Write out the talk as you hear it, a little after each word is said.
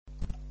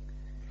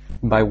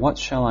By What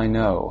Shall I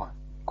Know?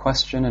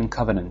 Question and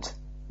Covenant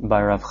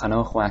by Rav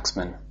Chanoch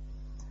Waxman.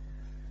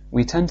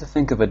 We tend to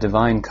think of a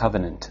divine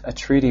covenant, a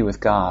treaty with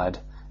God,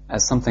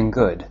 as something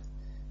good.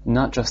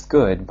 Not just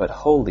good, but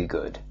wholly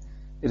good.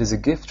 It is a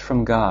gift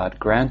from God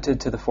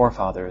granted to the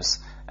forefathers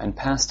and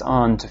passed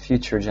on to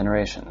future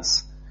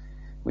generations.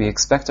 We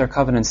expect our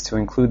covenants to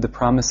include the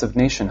promise of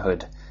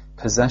nationhood,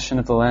 possession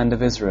of the land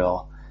of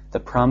Israel, the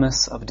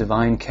promise of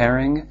divine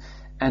caring,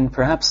 and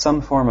perhaps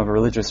some form of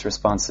religious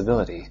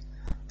responsibility.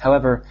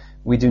 However,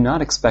 we do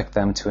not expect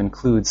them to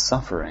include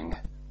suffering.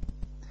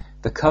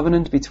 The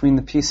covenant between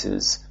the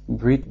pieces,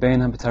 Brit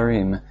Bein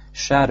HaBetarim,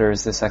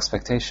 shatters this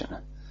expectation.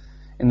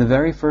 In the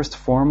very first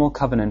formal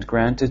covenant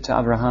granted to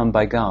Abraham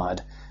by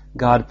God,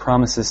 God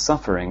promises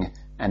suffering,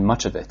 and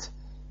much of it.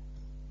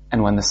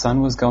 And when the sun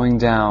was going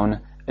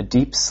down, a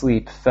deep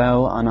sleep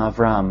fell on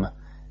Avram,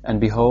 and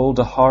behold,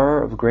 a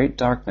horror of great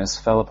darkness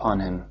fell upon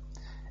him.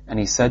 And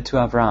he said to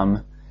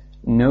Avram,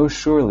 Know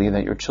surely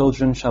that your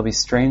children shall be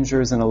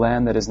strangers in a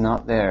land that is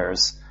not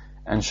theirs,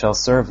 and shall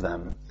serve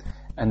them,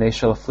 and they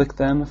shall afflict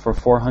them for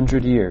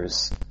 400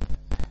 years.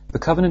 The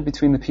covenant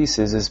between the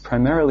pieces is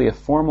primarily a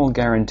formal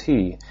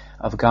guarantee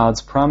of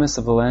God's promise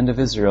of the land of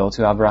Israel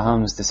to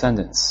Abraham's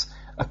descendants,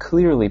 a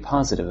clearly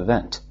positive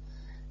event.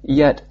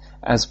 Yet,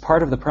 as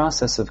part of the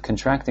process of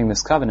contracting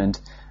this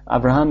covenant,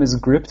 Abraham is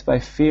gripped by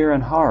fear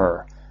and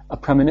horror, a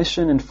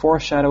premonition and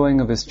foreshadowing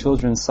of his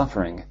children's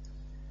suffering.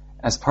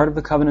 As part of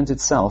the covenant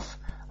itself,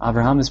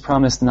 Abraham is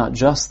promised not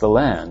just the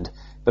land,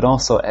 but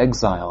also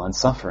exile and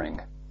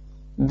suffering.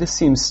 This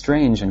seems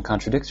strange and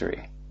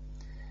contradictory.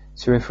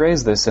 To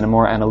rephrase this in a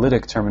more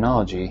analytic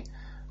terminology,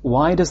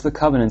 why does the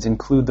covenant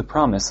include the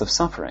promise of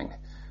suffering?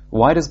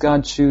 Why does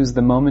God choose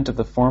the moment of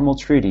the formal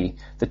treaty,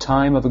 the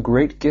time of a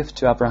great gift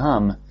to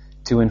Abraham,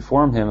 to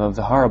inform him of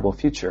the horrible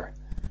future?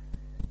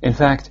 In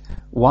fact,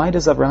 why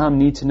does Abraham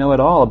need to know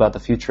at all about the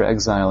future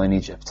exile in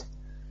Egypt?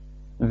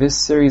 This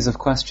series of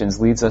questions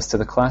leads us to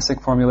the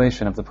classic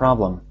formulation of the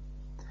problem.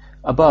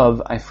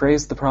 Above, I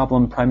phrased the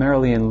problem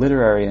primarily in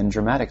literary and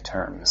dramatic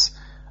terms,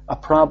 a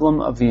problem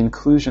of the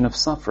inclusion of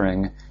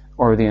suffering,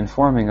 or the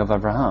informing of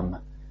Abraham.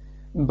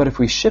 But if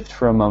we shift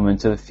for a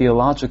moment to the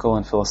theological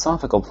and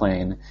philosophical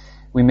plane,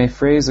 we may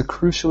phrase a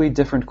crucially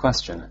different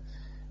question.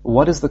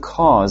 What is the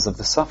cause of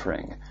the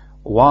suffering?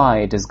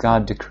 Why does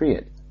God decree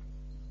it?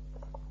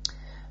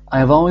 I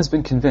have always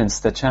been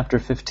convinced that chapter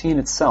 15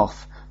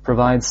 itself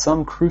provides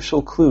some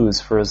crucial clues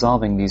for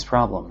resolving these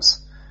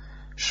problems.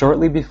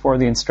 Shortly before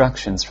the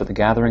instructions for the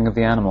gathering of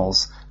the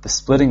animals, the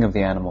splitting of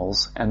the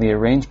animals, and the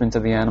arrangement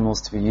of the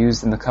animals to be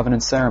used in the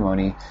covenant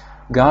ceremony,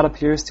 God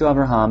appears to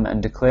Abraham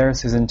and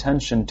declares his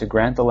intention to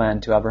grant the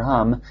land to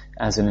Abraham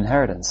as an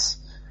inheritance.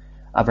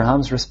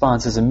 Abraham's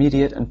response is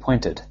immediate and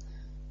pointed.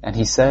 And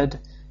he said,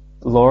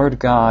 Lord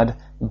God,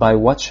 by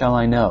what shall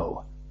I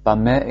know,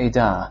 Bameh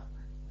Edah,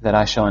 that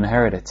I shall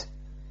inherit it?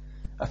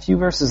 A few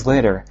verses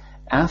later,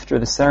 after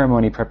the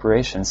ceremony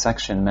preparation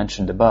section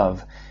mentioned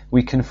above,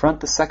 we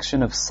confront the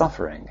section of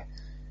suffering.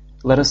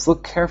 Let us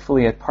look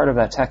carefully at part of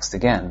that text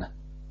again.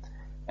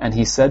 And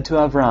he said to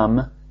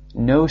Avram,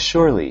 Know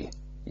surely,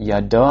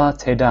 Yadoah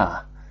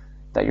Tedah,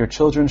 that your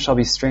children shall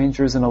be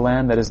strangers in a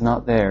land that is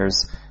not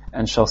theirs,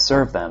 and shall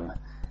serve them,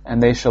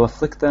 and they shall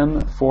afflict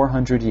them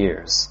 400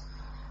 years.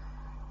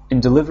 In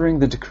delivering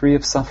the decree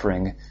of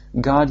suffering,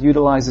 God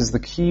utilizes the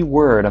key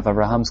word of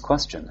Abraham's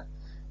question.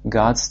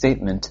 God's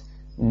statement,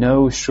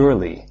 Know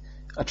surely,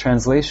 a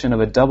translation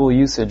of a double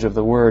usage of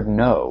the word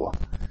know,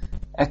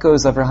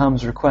 echoes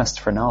Abraham's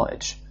request for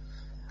knowledge.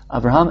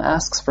 Abraham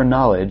asks for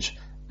knowledge,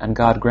 and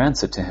God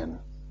grants it to him.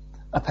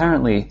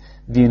 Apparently,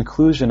 the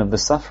inclusion of the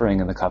suffering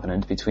in the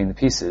covenant between the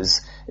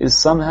pieces is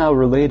somehow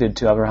related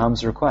to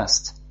Abraham's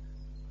request.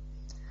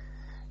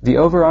 The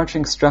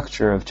overarching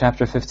structure of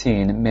chapter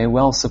 15 may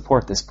well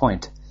support this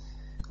point.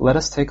 Let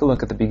us take a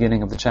look at the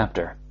beginning of the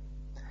chapter.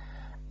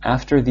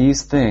 After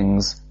these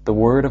things, the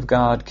word of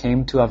God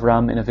came to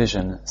Avram in a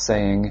vision,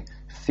 saying,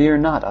 Fear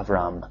not,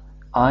 Avram,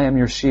 I am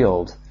your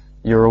shield.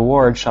 Your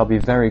reward shall be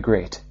very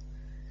great.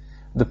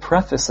 The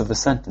preface of the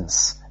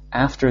sentence,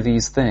 after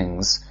these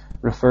things,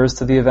 refers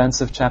to the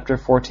events of chapter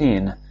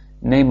 14,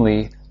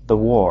 namely, the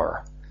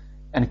war,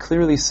 and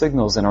clearly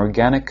signals an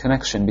organic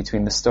connection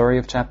between the story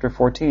of chapter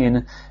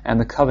 14 and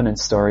the covenant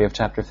story of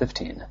chapter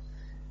 15.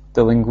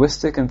 The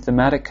linguistic and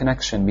thematic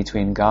connection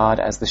between God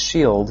as the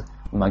shield,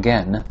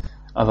 Magen,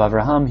 of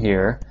Abraham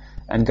here,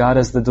 and God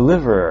as the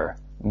deliverer,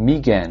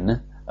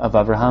 Migen, of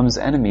Abraham's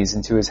enemies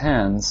into his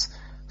hands,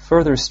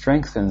 further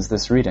strengthens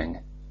this reading.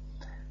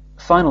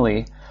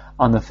 Finally,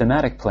 on the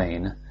thematic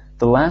plane,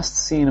 the last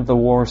scene of the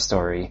war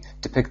story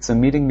depicts a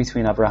meeting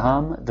between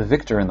Abraham, the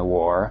victor in the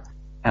war,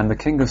 and the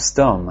king of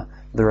Sdom,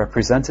 the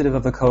representative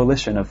of the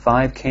coalition of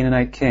 5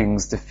 Canaanite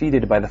kings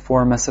defeated by the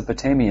 4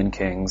 Mesopotamian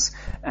kings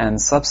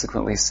and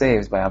subsequently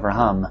saved by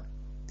Abraham.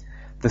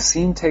 The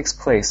scene takes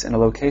place in a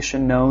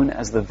location known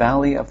as the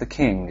Valley of the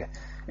King,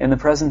 in the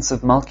presence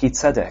of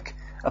Melchizedek,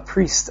 a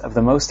priest of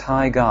the Most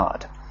High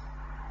God.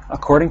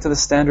 According to the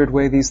standard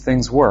way these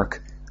things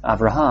work,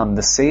 Abraham,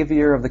 the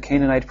savior of the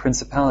Canaanite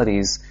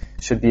principalities,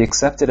 should be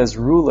accepted as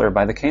ruler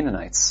by the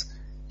Canaanites,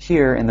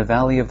 here in the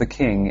Valley of the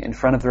King, in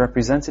front of the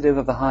representative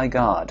of the high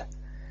God.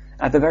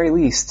 At the very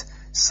least,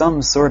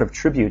 some sort of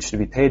tribute should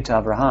be paid to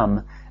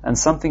Abraham, and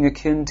something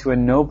akin to a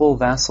noble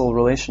vassal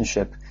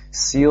relationship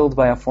sealed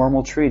by a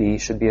formal treaty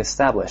should be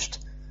established.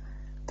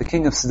 The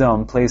king of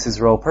Sodom plays his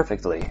role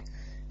perfectly.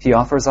 He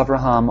offers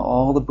Abraham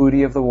all the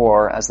booty of the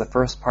war as the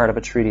first part of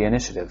a treaty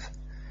initiative.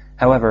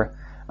 However,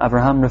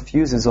 Abraham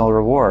refuses all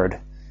reward.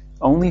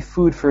 Only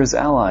food for his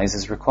allies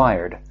is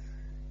required.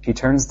 He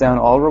turns down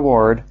all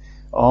reward,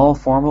 all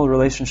formal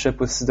relationship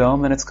with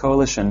Sodom and its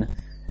coalition,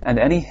 and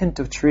any hint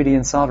of treaty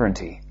and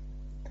sovereignty.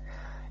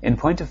 In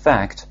point of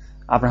fact,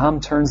 Abraham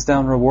turns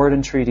down reward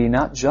and treaty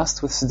not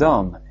just with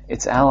Sodom,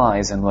 its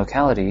allies and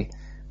locality,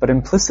 but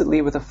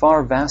implicitly with a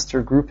far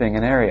vaster grouping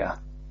and area.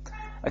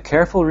 A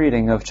careful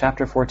reading of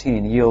chapter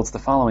 14 yields the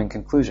following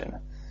conclusion.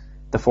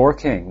 The 4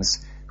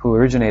 kings, who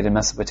originate in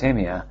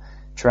Mesopotamia,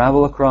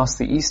 travel across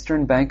the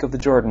eastern bank of the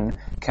Jordan,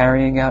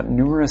 carrying out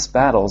numerous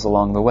battles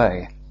along the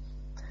way.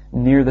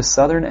 Near the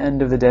southern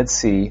end of the Dead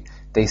Sea,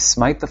 they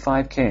smite the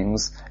 5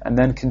 kings, and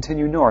then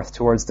continue north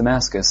towards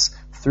Damascus,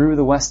 through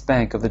the west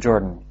bank of the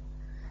Jordan.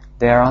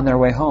 They are on their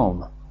way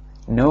home.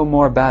 No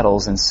more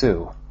battles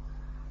ensue.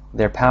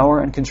 Their power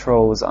and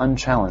control is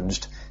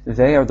unchallenged.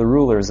 They are the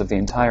rulers of the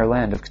entire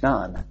land of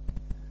Canaan.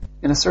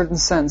 In a certain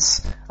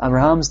sense,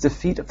 Abraham's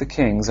defeat of the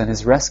kings and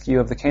his rescue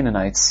of the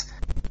Canaanites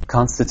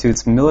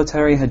constitutes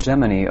military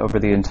hegemony over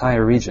the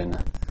entire region.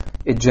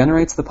 It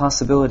generates the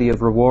possibility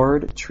of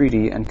reward,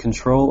 treaty, and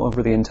control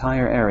over the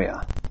entire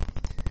area.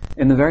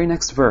 In the very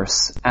next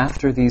verse,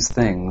 after these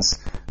things,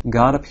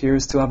 God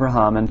appears to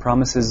Abraham and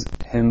promises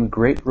him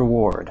great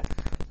reward.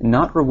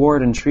 Not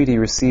reward and treaty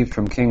received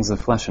from kings of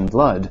flesh and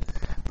blood,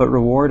 but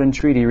reward and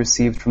treaty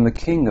received from the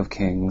King of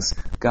Kings,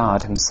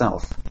 God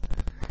himself.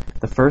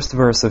 The first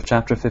verse of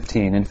chapter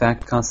 15 in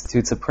fact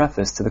constitutes a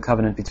preface to the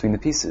covenant between the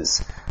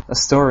pieces, a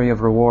story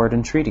of reward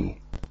and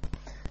treaty.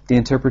 The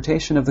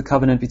interpretation of the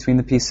covenant between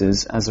the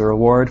pieces as a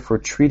reward for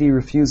treaty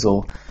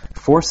refusal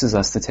forces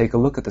us to take a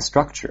look at the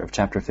structure of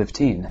chapter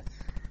 15.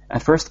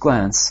 At first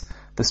glance,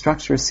 the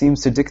structure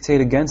seems to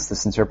dictate against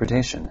this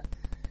interpretation.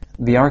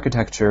 The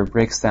architecture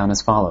breaks down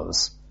as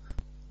follows.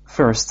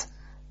 First,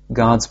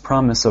 God's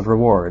promise of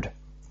reward.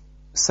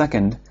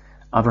 Second,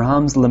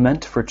 Abraham's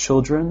lament for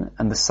children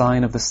and the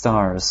sign of the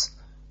stars.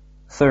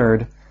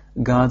 Third,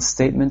 God's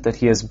statement that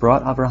he has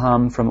brought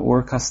Abraham from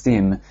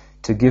Ur-Kasdim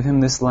to give him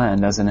this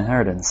land as an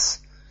inheritance.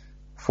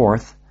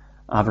 Fourth,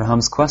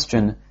 Abraham's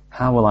question,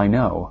 how will I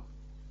know?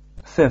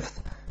 Fifth,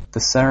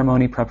 the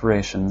ceremony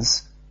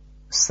preparations.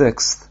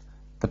 Sixth,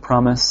 the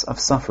promise of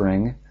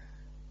suffering.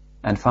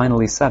 And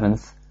finally,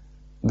 seventh,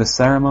 the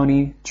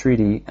ceremony,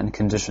 treaty, and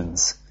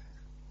conditions.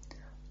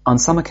 On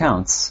some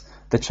accounts,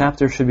 the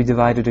chapter should be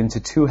divided into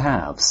 2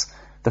 halves,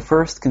 the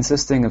first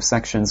consisting of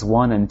sections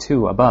 1 and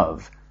 2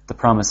 above, the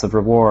promise of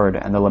reward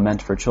and the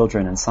lament for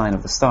children and sign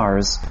of the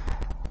stars,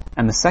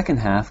 and the second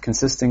half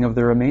consisting of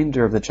the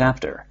remainder of the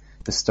chapter,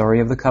 the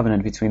story of the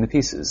covenant between the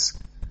pieces.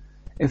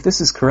 If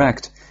this is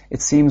correct,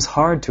 it seems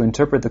hard to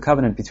interpret the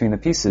covenant between the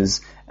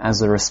pieces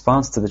as a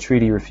response to the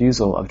treaty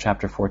refusal of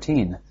chapter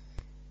 14.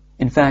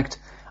 In fact,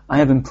 I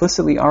have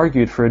implicitly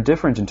argued for a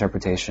different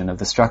interpretation of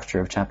the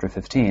structure of chapter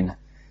 15.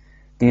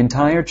 The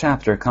entire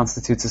chapter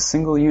constitutes a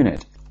single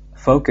unit,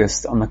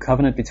 focused on the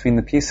covenant between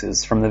the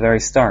pieces from the very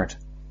start.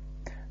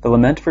 The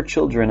lament for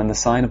children and the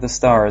sign of the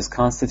stars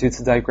constitutes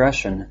a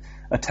digression,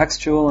 a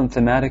textual and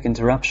thematic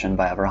interruption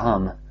by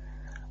Abraham.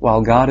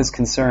 While God is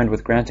concerned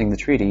with granting the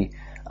treaty,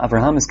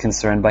 Abraham is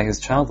concerned by his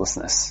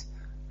childlessness.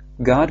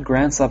 God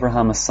grants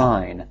Abraham a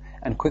sign,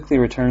 and quickly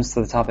returns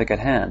to the topic at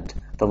hand,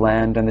 the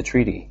land and the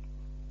treaty.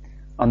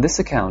 On this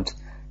account,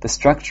 the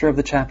structure of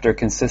the chapter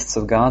consists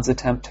of God's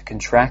attempt to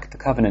contract the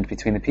covenant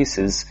between the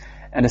pieces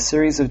and a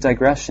series of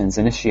digressions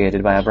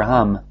initiated by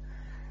Abraham.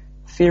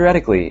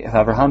 Theoretically, if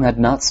Abraham had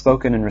not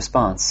spoken in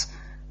response,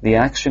 the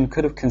action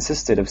could have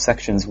consisted of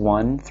sections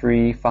 1,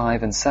 3,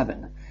 5, and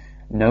 7.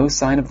 No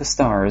sign of the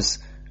stars,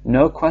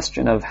 no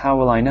question of how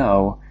will I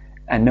know,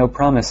 and no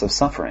promise of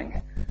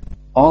suffering.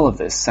 All of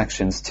this,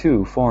 sections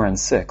 2, 4, and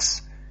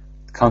 6,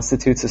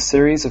 constitutes a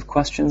series of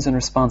questions and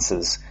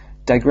responses,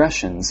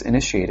 digressions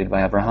initiated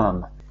by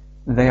Abraham.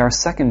 They are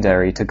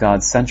secondary to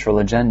God's central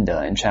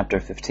agenda in chapter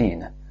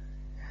 15.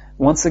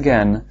 Once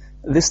again,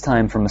 this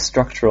time from a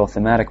structural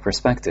thematic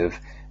perspective,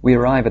 we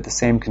arrive at the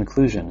same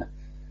conclusion.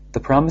 The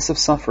promise of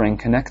suffering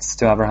connects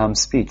to Abraham's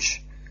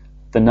speech.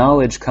 The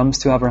knowledge comes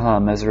to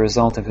Abraham as a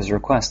result of his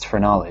request for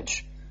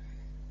knowledge.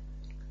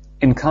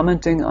 In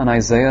commenting on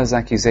Isaiah's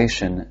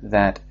accusation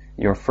that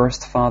your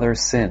first father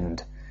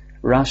sinned,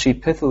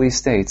 Rashi pithily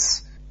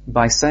states,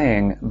 by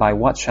saying, by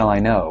what shall I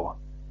know?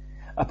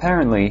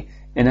 Apparently,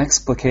 in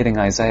explicating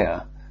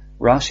Isaiah,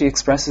 Rashi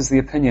expresses the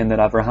opinion that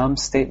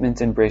Abraham's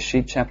statement in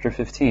Breshit chapter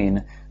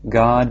 15,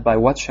 God, by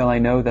what shall I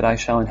know that I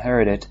shall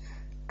inherit it,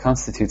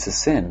 constitutes a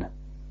sin.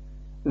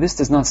 This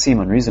does not seem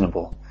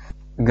unreasonable.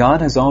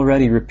 God has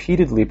already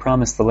repeatedly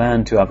promised the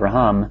land to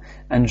Abraham,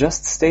 and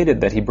just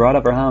stated that he brought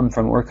Abraham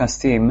from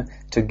Ur-Kasdim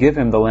to give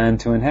him the land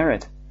to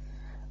inherit.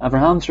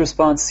 Abraham's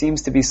response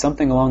seems to be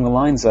something along the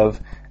lines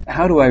of,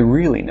 "How do I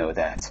really know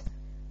that?"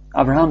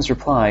 Abraham's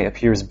reply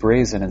appears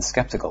brazen and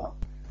skeptical.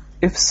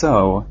 If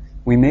so,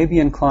 we may be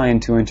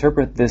inclined to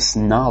interpret this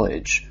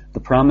knowledge, the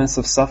promise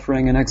of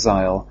suffering and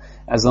exile,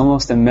 as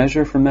almost a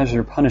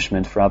measure-for-measure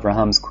punishment for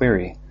Abraham's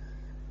query.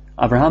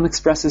 Abraham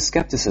expresses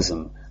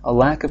skepticism, a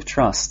lack of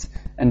trust,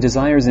 and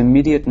desires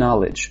immediate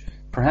knowledge,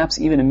 perhaps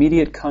even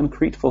immediate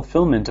concrete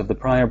fulfillment of the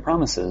prior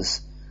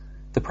promises.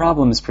 The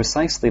problem is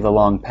precisely the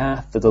long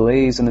path, the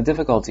delays, and the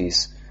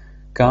difficulties.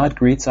 God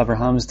greets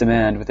Abraham's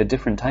demand with a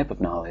different type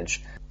of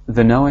knowledge,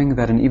 the knowing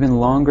that an even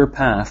longer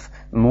path,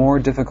 more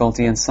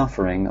difficulty and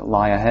suffering,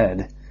 lie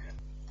ahead.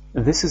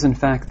 This is in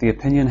fact the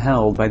opinion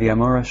held by the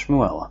Amora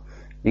Shmuel.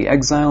 The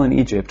exile in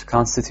Egypt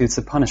constitutes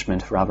a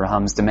punishment for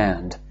Abraham's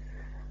demand.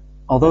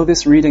 Although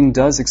this reading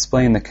does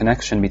explain the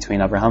connection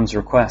between Abraham's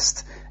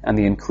request and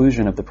the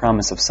inclusion of the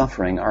promise of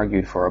suffering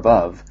argued for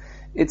above,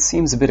 it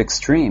seems a bit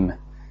extreme.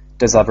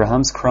 Does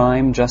Abraham's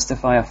crime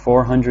justify a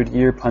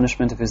 400-year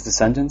punishment of his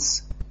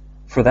descendants?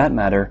 For that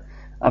matter,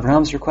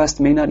 Abraham's request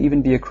may not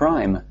even be a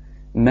crime.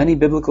 Many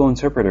biblical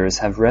interpreters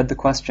have read the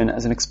question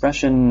as an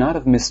expression not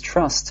of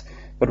mistrust,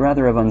 but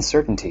rather of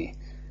uncertainty.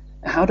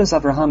 How does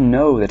Abraham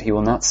know that he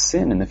will not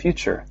sin in the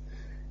future?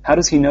 How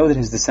does he know that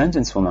his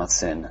descendants will not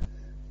sin?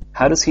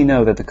 How does he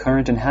know that the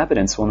current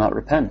inhabitants will not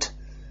repent?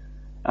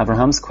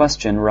 Abraham's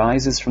question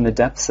rises from the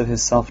depths of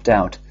his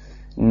self-doubt,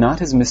 not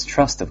his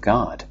mistrust of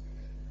God.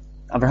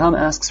 Abraham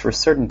asks for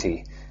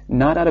certainty,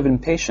 not out of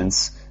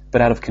impatience, but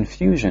out of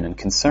confusion and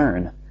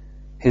concern.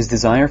 His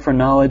desire for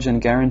knowledge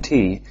and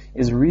guarantee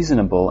is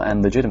reasonable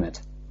and legitimate.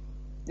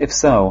 If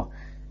so,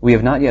 we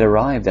have not yet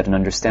arrived at an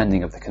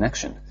understanding of the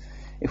connection.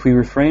 If we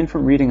refrain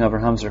from reading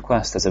Abraham's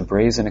request as a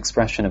brazen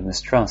expression of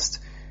mistrust,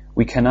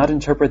 we cannot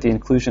interpret the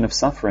inclusion of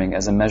suffering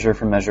as a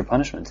measure-for-measure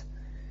punishment.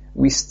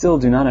 We still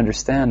do not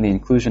understand the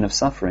inclusion of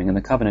suffering in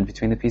the covenant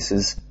between the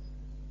pieces.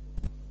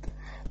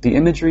 The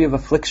imagery of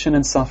affliction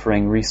and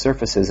suffering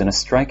resurfaces in a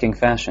striking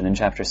fashion in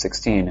chapter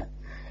 16.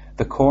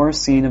 The core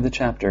scene of the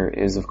chapter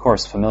is, of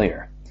course,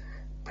 familiar.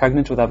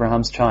 Pregnant with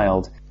Abraham's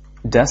child,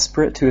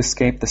 desperate to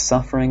escape the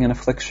suffering and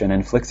affliction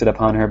inflicted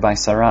upon her by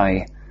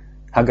Sarai,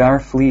 Hagar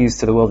flees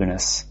to the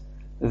wilderness.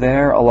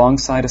 There,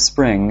 alongside a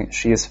spring,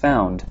 she is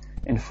found,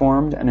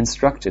 informed and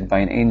instructed by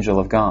an angel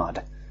of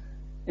God.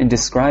 In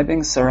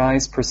describing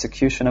Sarai's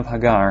persecution of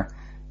Hagar,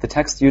 the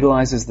text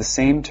utilizes the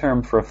same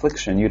term for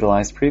affliction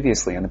utilized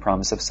previously in the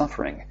promise of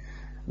suffering.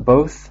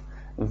 Both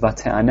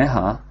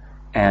vate'aneha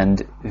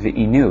and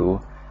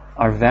v'inu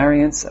are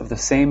variants of the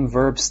same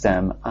verb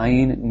stem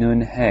ayin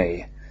nun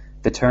he,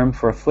 the term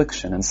for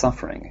affliction and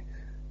suffering.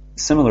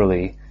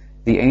 Similarly,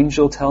 the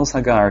angel tells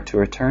Hagar to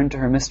return to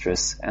her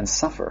mistress and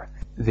suffer,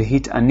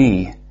 v'hit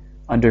ani,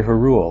 under her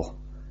rule,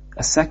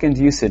 a second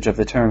usage of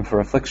the term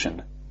for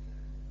affliction.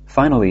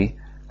 Finally,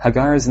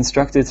 Hagar is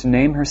instructed to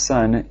name her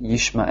son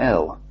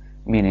Yishmael,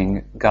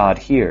 meaning God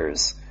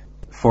hears,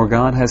 for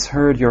God has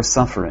heard your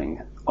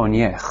suffering,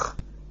 onyech.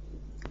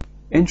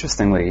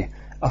 Interestingly,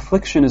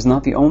 affliction is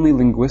not the only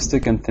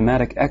linguistic and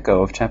thematic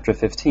echo of chapter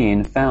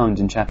 15 found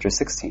in chapter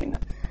 16.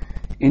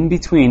 In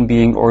between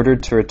being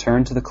ordered to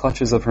return to the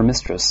clutches of her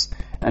mistress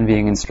and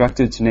being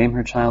instructed to name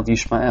her child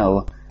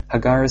Yishmael,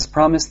 Hagar is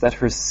promised that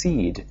her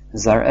seed,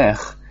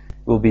 Zarech,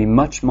 will be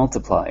much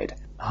multiplied,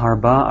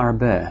 harba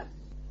arbe.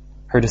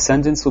 Her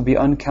descendants will be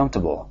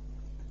uncountable.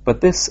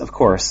 But this, of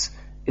course,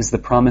 is the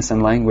promise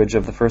and language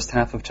of the first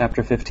half of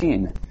chapter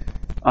 15.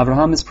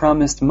 Abraham is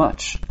promised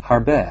much,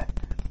 harbe,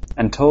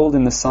 and told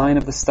in the sign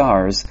of the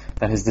stars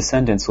that his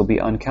descendants will be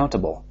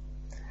uncountable.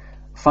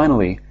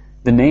 Finally,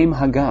 the name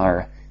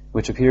Hagar,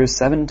 which appears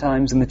 7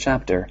 times in the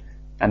chapter,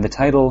 and the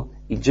title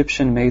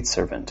Egyptian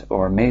maidservant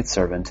or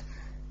maidservant,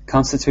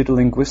 constitute a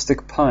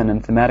linguistic pun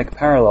and thematic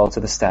parallel to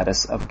the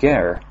status of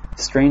ger,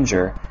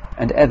 stranger,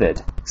 and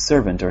eved,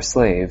 servant or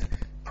slave,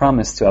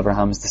 promised to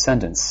Abraham's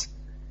descendants.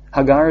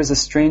 Hagar is a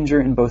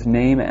stranger in both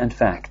name and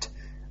fact.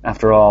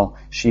 After all,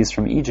 she is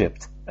from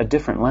Egypt, a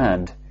different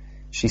land.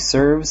 She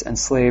serves and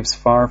slaves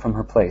far from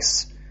her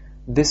place.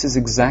 This is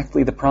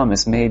exactly the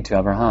promise made to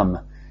Abraham.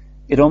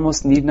 It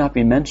almost need not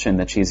be mentioned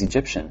that she is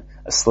Egyptian,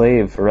 a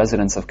slave for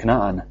residents of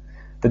Canaan.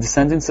 The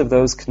descendants of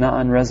those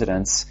Canaan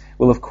residents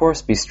will of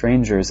course be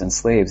strangers and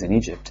slaves in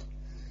Egypt.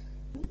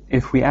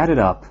 If we add it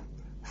up,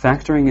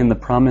 factoring in the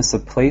promise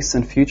of place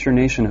and future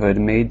nationhood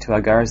made to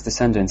Hagar's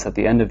descendants at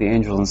the end of the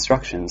angel's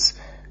instructions,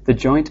 the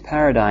joint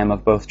paradigm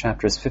of both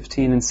chapters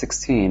 15 and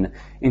 16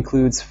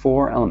 includes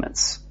 4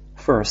 elements.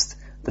 First,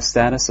 the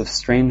status of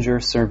stranger,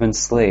 servant,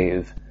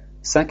 slave.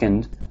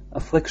 Second,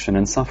 affliction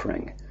and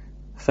suffering.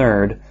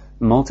 Third,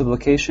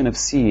 multiplication of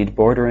seed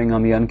bordering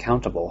on the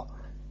uncountable.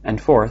 And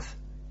fourth,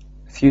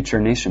 future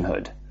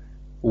nationhood.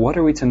 What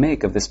are we to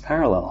make of this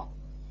parallel?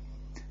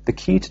 The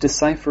key to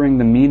deciphering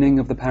the meaning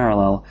of the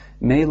parallel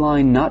may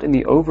lie not in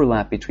the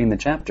overlap between the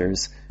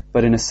chapters,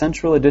 but in a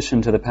central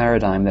addition to the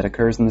paradigm that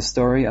occurs in the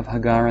story of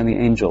Hagar and the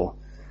angel.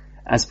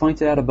 As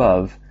pointed out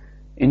above,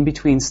 in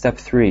between step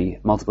 3,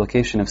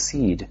 multiplication of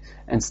seed,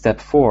 and step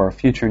 4,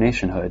 future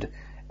nationhood,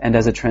 and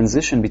as a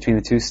transition between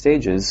the 2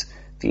 stages,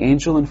 the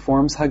angel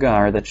informs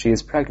Hagar that she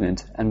is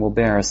pregnant and will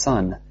bear a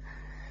son.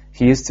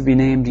 He is to be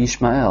named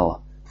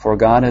Ishmael, for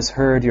God has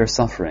heard your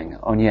suffering,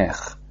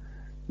 Onyech.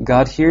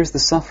 God hears the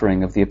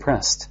suffering of the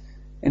oppressed.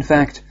 In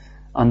fact,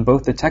 on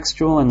both the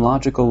textual and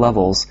logical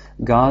levels,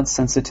 God's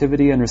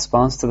sensitivity and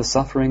response to the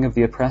suffering of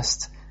the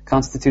oppressed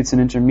constitutes an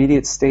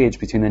intermediate stage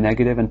between the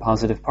negative and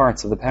positive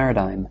parts of the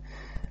paradigm.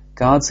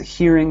 God's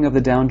hearing of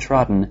the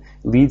downtrodden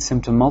leads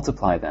him to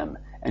multiply them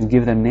and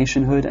give them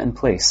nationhood and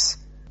place.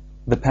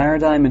 The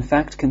paradigm, in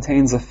fact,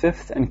 contains a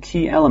fifth and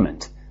key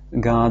element,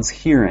 God's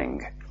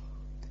hearing.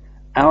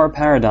 Our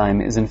paradigm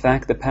is, in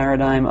fact, the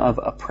paradigm of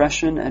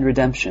oppression and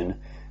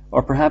redemption,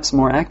 or perhaps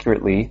more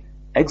accurately,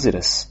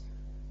 Exodus.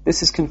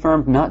 This is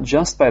confirmed not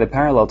just by the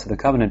parallel to the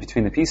covenant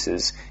between the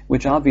pieces,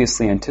 which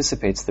obviously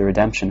anticipates the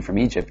redemption from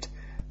Egypt,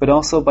 but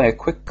also by a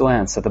quick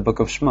glance at the book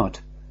of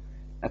Shemot.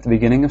 At the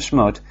beginning of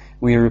Shemot,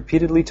 we are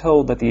repeatedly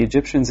told that the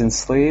Egyptians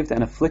enslaved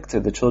and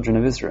afflicted the children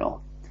of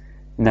Israel.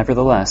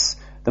 Nevertheless,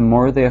 the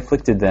more they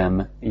afflicted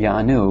them,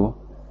 Ya'anu,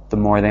 the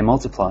more they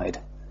multiplied.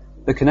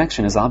 The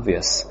connection is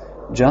obvious.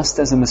 Just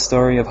as in the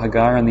story of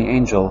Hagar and the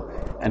angel,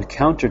 and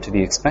counter to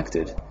the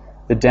expected,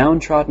 the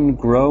downtrodden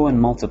grow and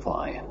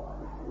multiply.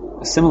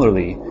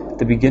 Similarly,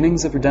 the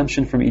beginnings of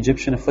redemption from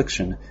Egyptian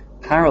affliction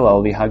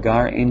parallel the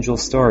Hagar angel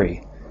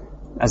story.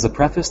 As a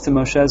preface to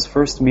Moshe's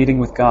first meeting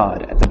with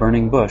God at the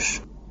burning bush,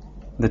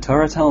 the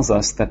Torah tells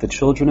us that the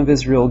children of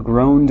Israel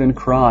groaned and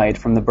cried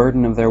from the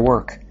burden of their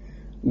work.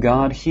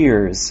 God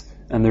hears,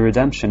 and the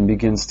redemption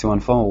begins to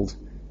unfold.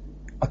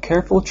 A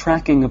careful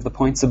tracking of the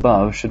points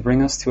above should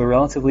bring us to a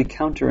relatively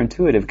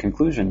counterintuitive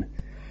conclusion.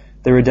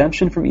 The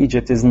redemption from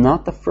Egypt is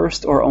not the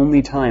first or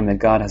only time that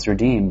God has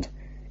redeemed.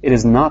 It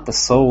is not the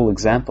sole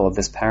example of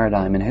this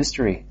paradigm in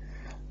history.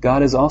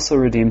 God has also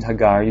redeemed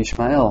Hagar and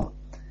Ishmael.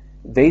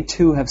 They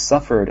too have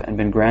suffered and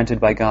been granted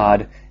by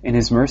God, in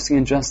His mercy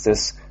and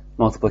justice,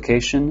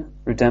 multiplication,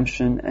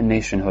 redemption, and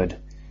nationhood.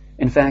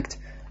 In fact,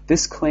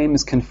 this claim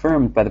is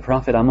confirmed by the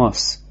prophet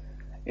Amos.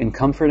 In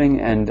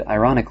comforting and,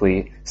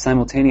 ironically,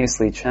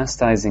 simultaneously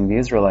chastising the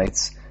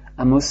Israelites,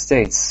 Amos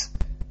states,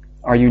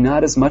 "Are you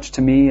not as much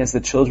to me as the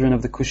children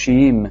of the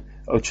Cushim,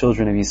 O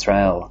children of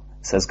Israel?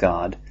 Says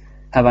God.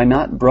 Have I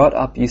not brought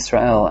up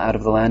Israel out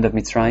of the land of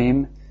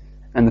Mitzrayim,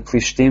 and the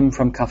Plishtim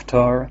from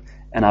Kaftor,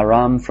 and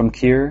Aram from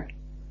Kir?"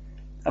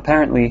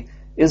 Apparently,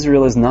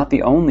 Israel is not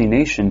the only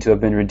nation to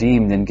have been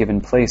redeemed and given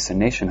place and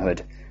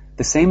nationhood.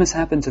 The same has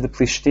happened to the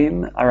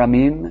Plishtim,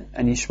 Aramim,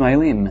 and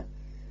Ishmaelim.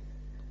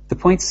 The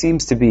point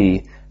seems to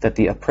be that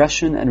the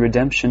oppression and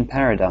redemption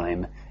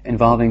paradigm,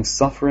 involving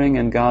suffering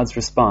and God's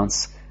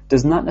response,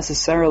 does not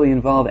necessarily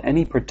involve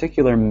any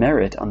particular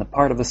merit on the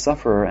part of the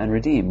sufferer and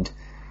redeemed.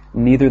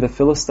 Neither the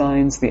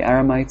Philistines, the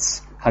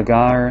Aramites,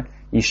 Hagar,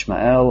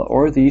 Ishmael,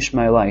 or the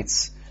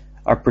Ishmaelites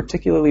are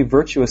particularly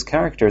virtuous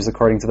characters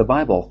according to the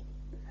Bible.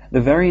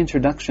 The very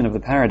introduction of the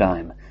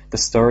paradigm, the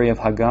story of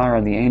Hagar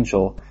and the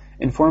angel,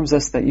 informs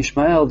us that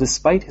Ishmael,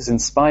 despite his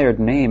inspired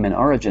name and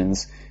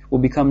origins, will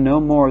become no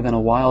more than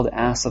a wild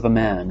ass of a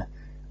man,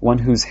 one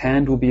whose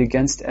hand will be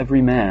against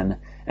every man,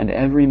 and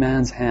every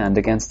man's hand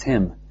against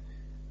him.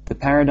 The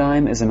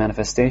paradigm is a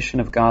manifestation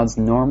of God's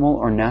normal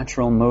or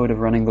natural mode of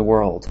running the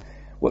world,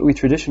 what we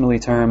traditionally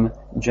term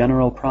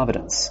general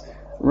providence,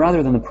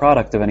 rather than the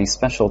product of any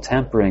special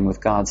tampering with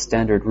God's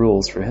standard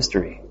rules for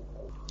history.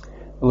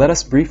 Let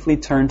us briefly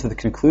turn to the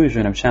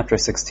conclusion of chapter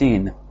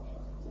 16.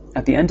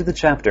 At the end of the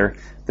chapter,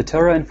 the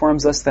Torah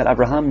informs us that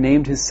Abraham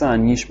named his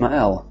son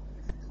Yishmael.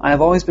 I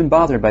have always been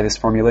bothered by this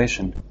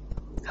formulation.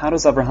 How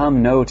does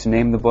Abraham know to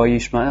name the boy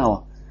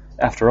Ishmael?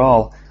 After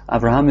all,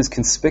 Abraham is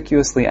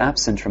conspicuously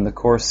absent from the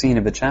core scene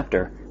of the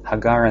chapter,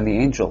 Hagar and the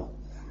angel.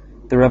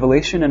 The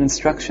revelation and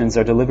instructions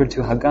are delivered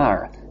to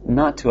Hagar,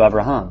 not to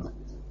Abraham.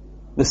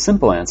 The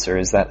simple answer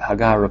is that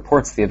Hagar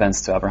reports the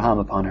events to Abraham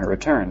upon her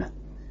return.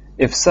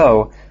 If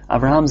so,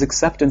 Abraham's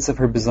acceptance of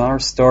her bizarre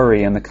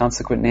story and the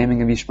consequent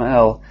naming of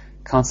Ishmael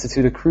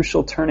constitute a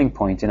crucial turning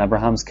point in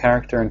Abraham's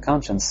character and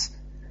conscience.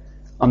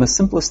 On the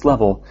simplest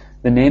level,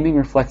 the naming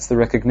reflects the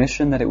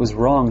recognition that it was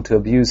wrong to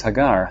abuse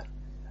Hagar.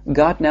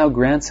 God now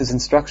grants his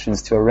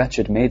instructions to a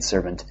wretched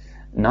maidservant,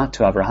 not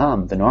to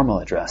Abraham, the normal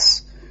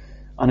address.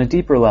 On a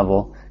deeper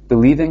level,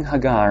 believing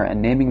Hagar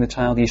and naming the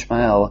child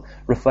Ishmael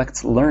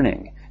reflects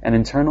learning and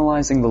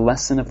internalizing the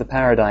lesson of the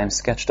paradigm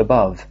sketched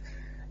above.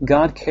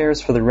 God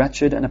cares for the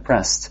wretched and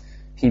oppressed.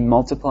 He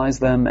multiplies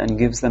them and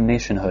gives them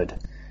nationhood.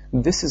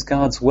 This is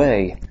God's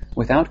way,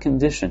 without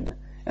condition,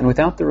 and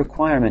without the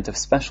requirement of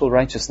special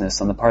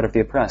righteousness on the part of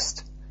the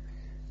oppressed.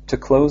 To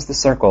close the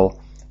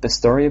circle, the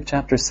story of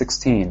chapter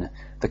 16,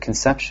 the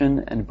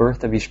conception and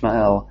birth of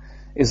Ishmael,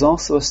 is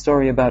also a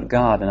story about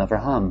God and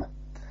Abraham.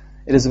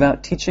 It is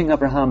about teaching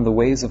Abraham the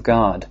ways of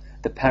God,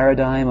 the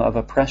paradigm of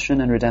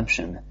oppression and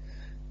redemption.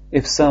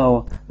 If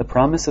so, the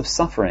promise of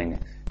suffering,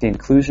 the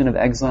inclusion of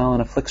exile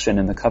and affliction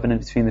in the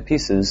covenant between the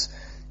pieces,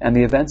 and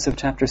the events of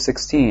chapter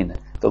 16,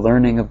 the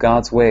learning of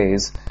God's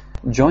ways,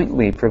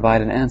 jointly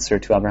provide an answer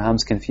to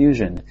Abraham's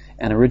confusion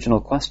and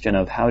original question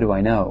of how do I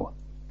know?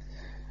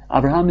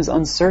 Abraham is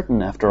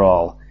uncertain, after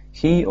all.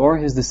 he or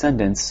his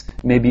descendants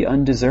may be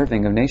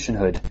undeserving of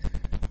nationhood.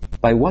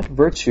 By what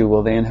virtue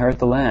will they inherit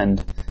the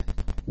land?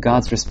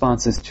 God's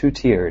response is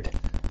two-tiered.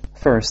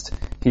 First,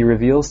 he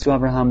reveals to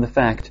Abraham the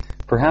fact,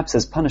 perhaps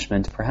as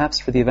punishment, perhaps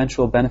for the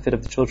eventual benefit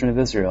of the children of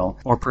Israel,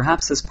 or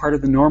perhaps as part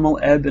of the normal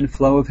ebb and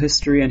flow of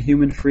history and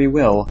human free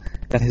will,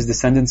 that his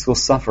descendants will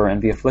suffer and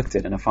be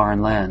afflicted in a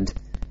foreign land.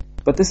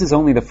 But this is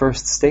only the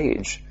first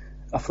stage.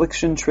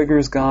 Affliction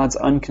triggers God's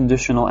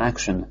unconditional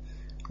action.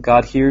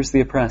 God hears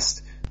the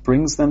oppressed,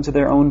 brings them to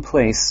their own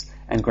place,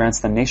 and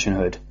grants them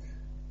nationhood.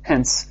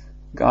 Hence,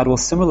 God will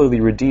similarly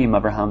redeem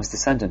Abraham's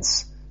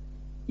descendants.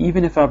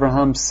 Even if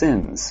Abraham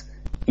sins,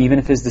 even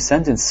if his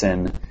descendants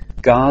sin,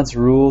 God's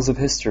rules of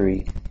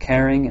history,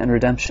 caring and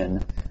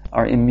redemption,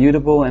 are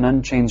immutable and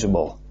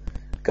unchangeable.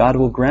 God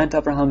will grant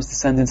Abraham's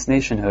descendants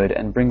nationhood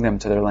and bring them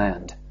to their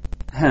land.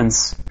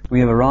 Hence, we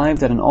have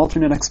arrived at an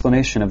alternate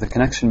explanation of the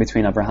connection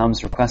between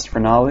Abraham's request for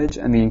knowledge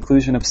and the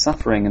inclusion of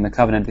suffering in the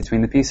covenant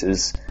between the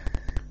pieces.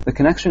 The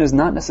connection is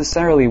not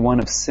necessarily one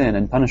of sin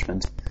and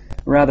punishment.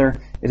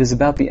 Rather, it is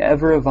about the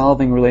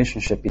ever-evolving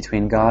relationship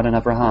between God and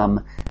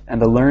Abraham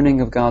and the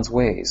learning of God's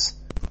ways.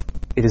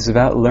 It is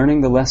about learning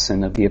the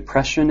lesson of the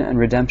oppression and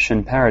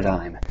redemption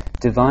paradigm,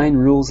 divine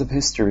rules of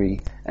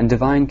history, and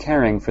divine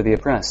caring for the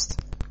oppressed.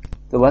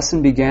 The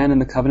lesson began in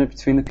the covenant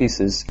between the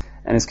pieces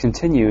and is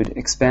continued,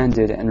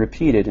 expanded, and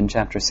repeated in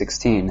chapter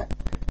 16.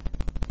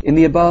 In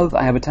the above,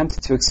 I have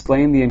attempted to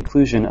explain the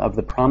inclusion of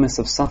the promise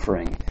of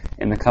suffering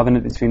in the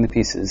covenant between the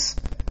pieces.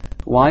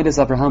 Why does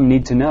Abraham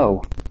need to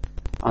know?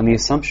 On the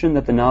assumption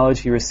that the knowledge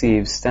he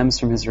receives stems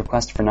from his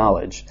request for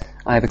knowledge,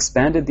 I have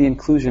expanded the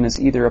inclusion as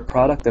either a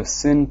product of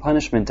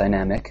sin-punishment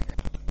dynamic,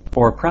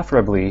 or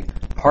preferably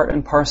part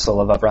and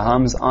parcel of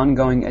Abraham's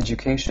ongoing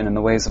education in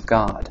the ways of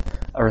God,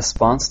 a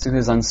response to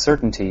his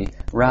uncertainty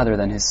rather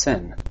than his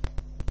sin.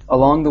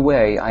 Along the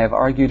way, I have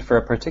argued for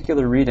a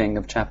particular reading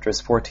of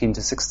chapters 14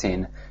 to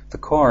 16, the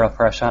core of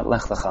Parashat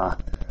Lech Lecha.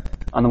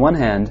 On the one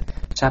hand,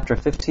 chapter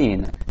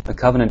 15, the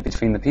covenant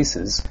between the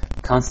pieces,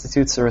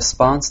 constitutes a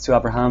response to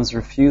Abraham's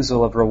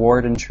refusal of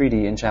reward and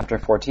treaty in chapter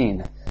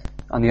 14.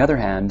 On the other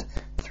hand,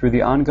 through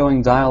the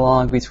ongoing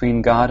dialogue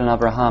between God and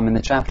Abraham in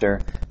the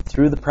chapter,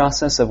 through the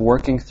process of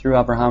working through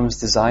Abraham's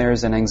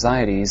desires and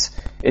anxieties,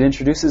 it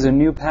introduces a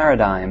new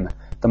paradigm,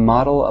 the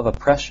model of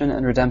oppression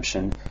and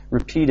redemption,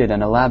 repeated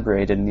and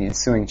elaborated in the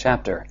ensuing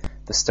chapter,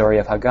 the story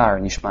of Hagar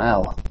and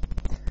Ishmael.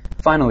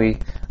 Finally,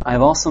 I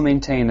have also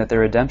maintained that the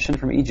redemption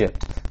from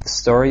Egypt, the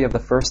story of the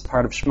first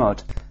part of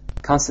Shemot,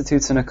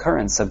 constitutes an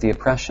occurrence of the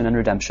oppression and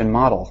redemption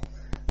model.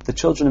 The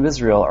children of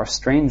Israel are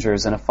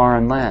strangers in a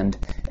foreign land,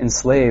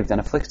 enslaved and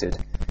afflicted.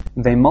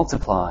 They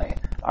multiply,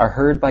 are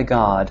heard by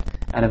God,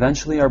 and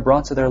eventually are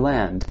brought to their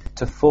land,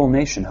 to full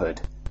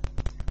nationhood.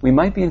 We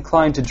might be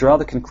inclined to draw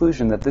the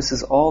conclusion that this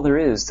is all there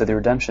is to the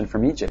redemption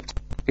from Egypt.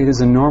 It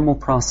is a normal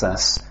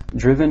process,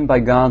 driven by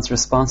God's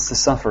response to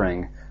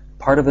suffering,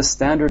 part of the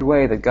standard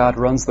way that God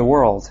runs the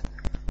world.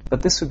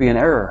 But this would be an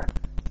error.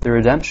 The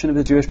redemption of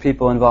the Jewish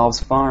people involves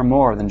far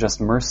more than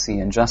just mercy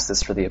and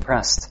justice for the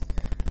oppressed.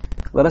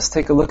 Let us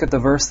take a look at the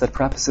verse that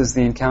prefaces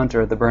the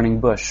encounter at the burning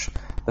bush,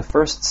 the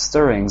first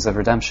stirrings of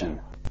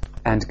redemption.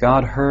 And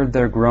God heard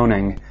their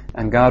groaning,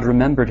 and God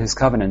remembered his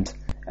covenant,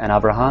 and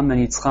Abraham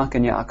and Yitzchak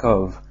and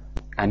Yaakov,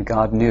 and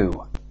God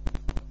knew.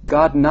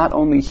 God not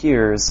only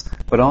hears,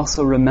 but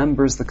also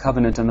remembers the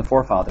covenant and the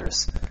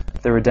forefathers.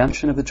 The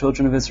redemption of the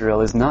children of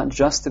Israel is not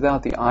just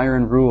about the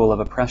iron rule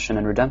of oppression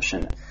and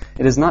redemption.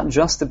 It is not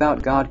just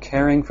about God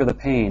caring for the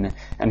pain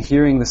and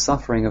hearing the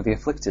suffering of the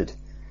afflicted.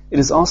 It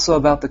is also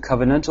about the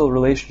covenantal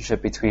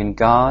relationship between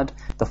God,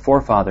 the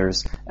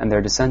forefathers, and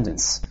their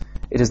descendants.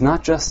 It is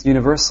not just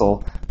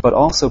universal, but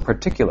also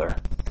particular.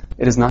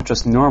 It is not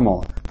just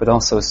normal, but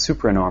also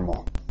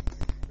supranormal.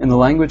 In the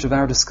language of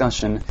our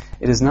discussion,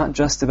 it is not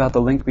just about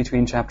the link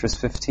between chapters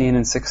 15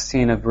 and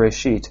 16 of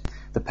Bereshit,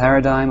 the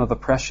paradigm of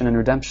oppression and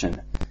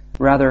redemption.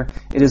 Rather,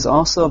 it is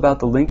also about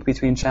the link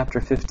between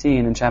chapter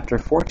 15 and chapter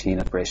 14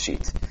 of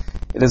Bereshit.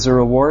 It is a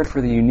reward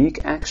for the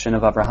unique action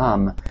of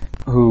Abraham,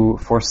 who,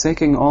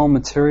 forsaking all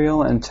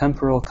material and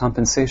temporal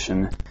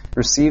compensation,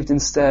 received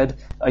instead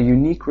a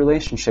unique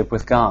relationship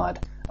with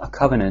God, a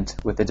covenant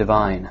with the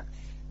divine.